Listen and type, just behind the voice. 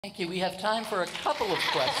Thank you. We have time for a couple of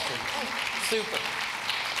questions. Super.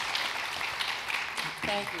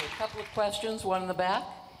 Thank you. A couple of questions, one in the back.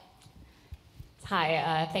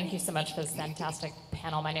 Hi, thank you so much for this fantastic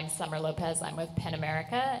panel. My name is Summer Lopez. I'm with PEN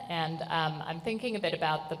America, and I'm thinking a bit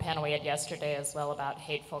about the panel we had yesterday as well about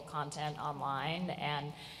hateful content online.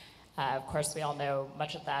 And of course, we all know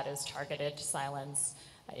much of that is targeted to silence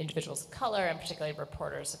individuals of color, and particularly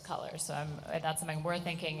reporters of color. So that's something we're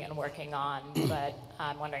thinking and working on, but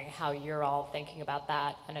I'm wondering how you're all thinking about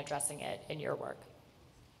that and addressing it in your work.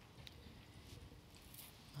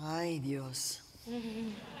 Ay, Dios.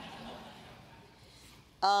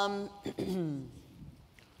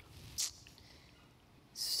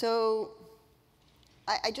 So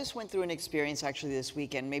I just went through an experience actually this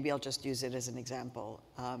weekend. Maybe I'll just use it as an example.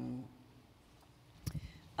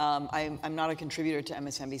 I'm not a contributor to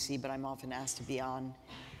MSNBC, but I'm often asked to be on.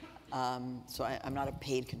 So I'm not a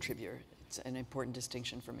paid contributor. It's an important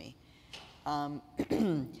distinction for me.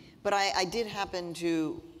 But I did happen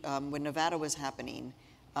to, when Nevada was happening,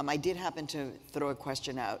 I did happen to throw a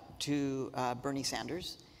question out to Bernie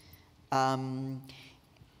Sanders.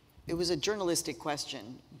 It was a journalistic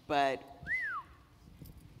question, but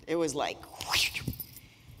it was like,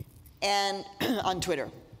 and on Twitter.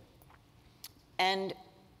 And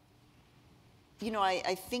you know,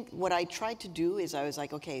 I think what I tried to do is I was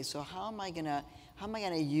like, okay, so how am I gonna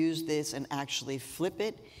use this and actually flip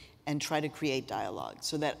it and try to create dialogue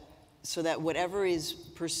so that whatever is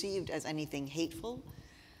perceived as anything hateful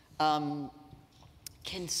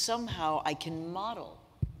can somehow, I can model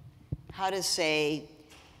how to say,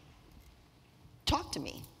 talk to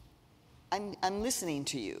me. I'm listening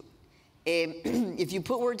to you. If you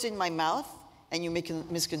put words in my mouth and you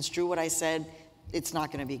misconstrue what I said, it's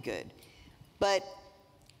not gonna be good. But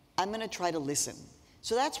I'm going to try to listen.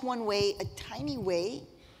 So that's one way, a tiny way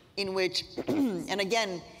in which, and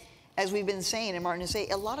again, as we've been saying, and Martin is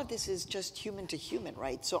saying, a lot of this is just human to human,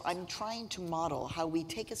 right? So I'm trying to model how we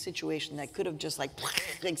take a situation that could have just like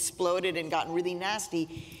exploded and gotten really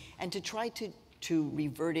nasty, and to try to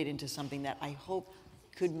revert it into something that I hope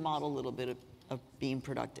could model a little bit of being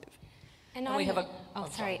productive. And we have a, oh,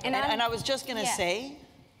 sorry. And I was just going to say,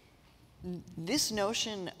 this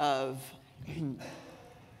notion of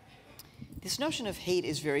hate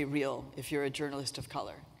is very real if you're a journalist of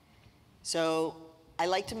color. So I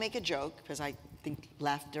like to make a joke because I think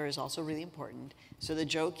laughter is also really important. So the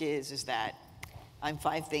joke is that I'm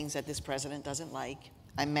 5 things that this president doesn't like.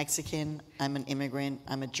 I'm Mexican, I'm an immigrant,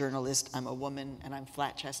 I'm a journalist, I'm a woman, and I'm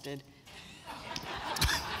flat-chested.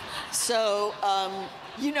 So,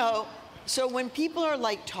 you know, so when people are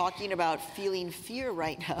like talking about feeling fear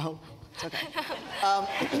right now, it's okay.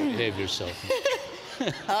 Behave yourself.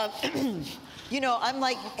 You know, I'm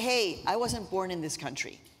like, hey, I wasn't born in this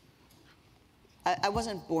country. I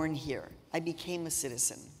wasn't born here. I became a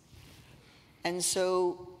citizen. And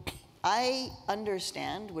so I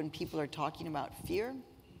understand when people are talking about fear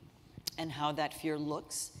and how that fear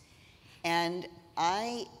looks. And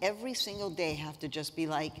I, every single day, have to just be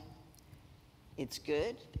like, it's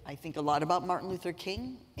good. I think a lot about Martin Luther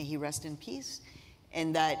King, and he rest in peace.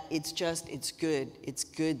 And that it's good,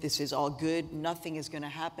 this is all good, nothing is gonna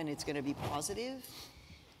happen, it's gonna be positive.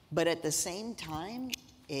 But at the same time,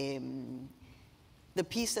 the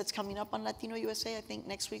piece that's coming up on Latino USA, I think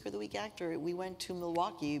next week or the week after, we went to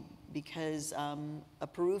Milwaukee because a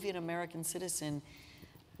Peruvian American citizen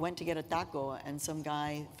went to get a taco and some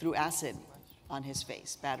guy threw acid on his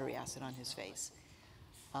face, battery acid on his face.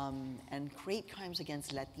 And hate crimes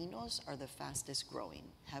against Latinos are the fastest growing,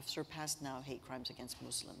 have surpassed now hate crimes against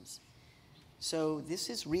Muslims. So this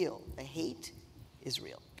is real. The hate is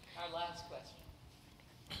real. Our last question.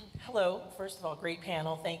 Hello. First of all, great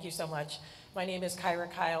panel. Thank you so much. My name is Kyra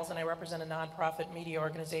Kyles, and I represent a nonprofit media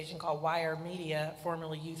organization called Wire Media,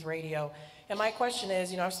 formerly Youth Radio. And my question is,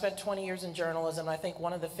 you know, I've spent 20 years in journalism. I think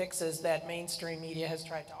one of the fixes that mainstream media has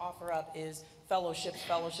tried to offer up is fellowships.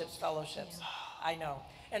 I know.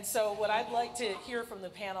 And so what I'd like to hear from the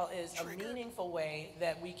panel is a meaningful way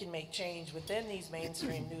that we can make change within these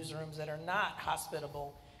mainstream newsrooms that are not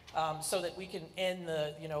hospitable, so that we can end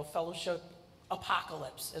the, you know, fellowship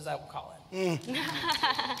apocalypse, as I would call it.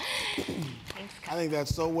 I think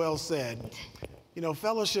that's so well said. You know,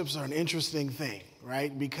 fellowships are an interesting thing,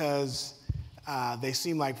 right? Because they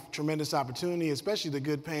seem like tremendous opportunity, especially the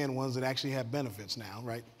good paying ones that actually have benefits now,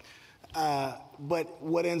 right? But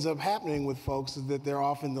what ends up happening with folks is that they're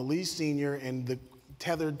often the least senior and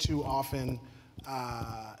tethered to often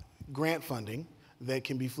grant funding that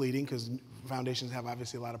can be fleeting because foundations have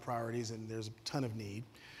obviously a lot of priorities and there's a ton of need.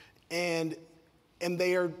 And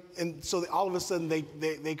so all of a sudden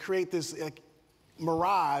they create this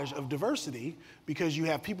mirage of diversity because you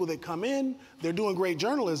have people that come in, they're doing great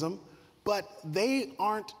journalism, but they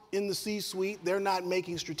aren't in the C-suite. They're not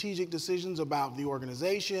making strategic decisions about the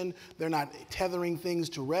organization. They're not tethering things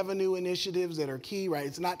to revenue initiatives that are key, right?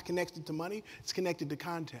 It's not connected to money, it's connected to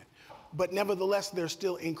content. But nevertheless, they're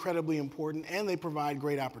still incredibly important and they provide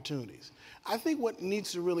great opportunities. I think what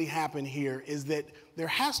needs to really happen here is that there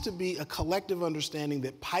has to be a collective understanding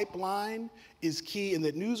that pipeline is key and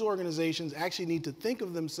that news organizations actually need to think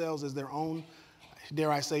of themselves as their own,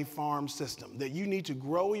 dare I say, farm system, that you need to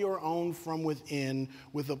grow your own from within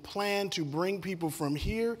with a plan to bring people from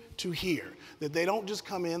here to here, that they don't just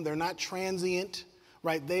come in, they're not transient,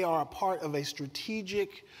 right? They are a part of a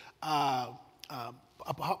strategic, a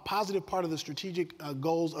positive part of the strategic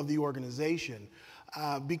goals of the organization.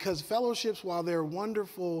 Because fellowships, while they're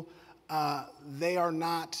wonderful, they are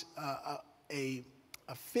not a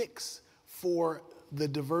fix for the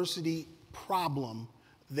diversity problem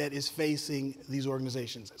that is facing these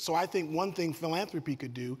organizations. So I think one thing philanthropy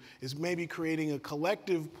could do is maybe creating a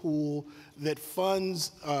collective pool that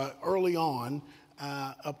funds early on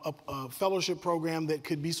a fellowship program that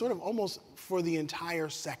could be sort of almost for the entire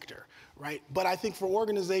sector, right? But I think for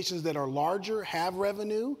organizations that are larger, have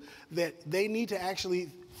revenue, that they need to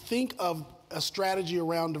actually think of a strategy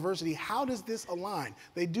around diversity. How does this align?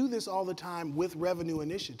 They do this all the time with revenue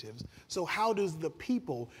initiatives. So how does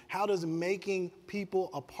making people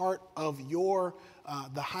a part of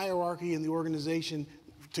the hierarchy in the organization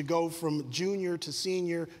to go from junior to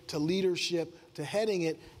senior to leadership to heading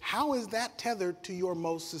it, how is that tethered to your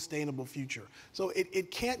most sustainable future? So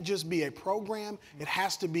it can't just be a program, it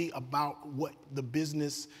has to be about what the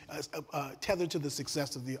business, tethered to the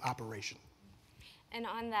success of the operation. And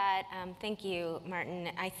on that, thank you, Martin.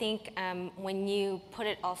 I think when you put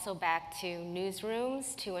it also back to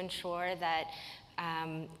newsrooms to ensure that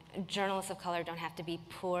journalists of color don't have to be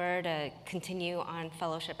poor to continue on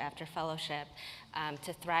fellowship after fellowship,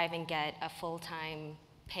 to thrive and get a full-time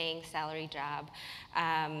paying salary job.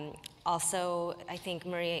 Also, I think,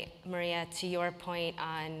 Maria, to your point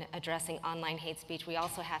on addressing online hate speech, we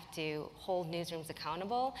also have to hold newsrooms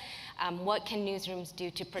accountable. What can newsrooms do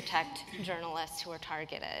to protect journalists who are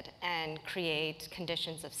targeted and create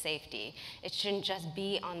conditions of safety? It shouldn't just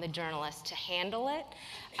be on the journalists to handle it.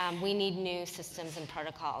 We need new systems and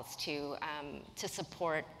protocols to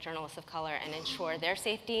support journalists of color and ensure their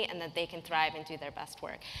safety and that they can thrive and do their best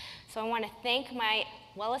work. So I want to thank my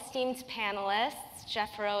well-esteemed panelists,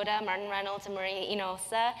 Jeff Hirota, Martin Reynolds, and Maria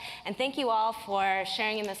Hinojosa, and thank you all for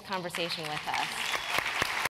sharing in this conversation with us.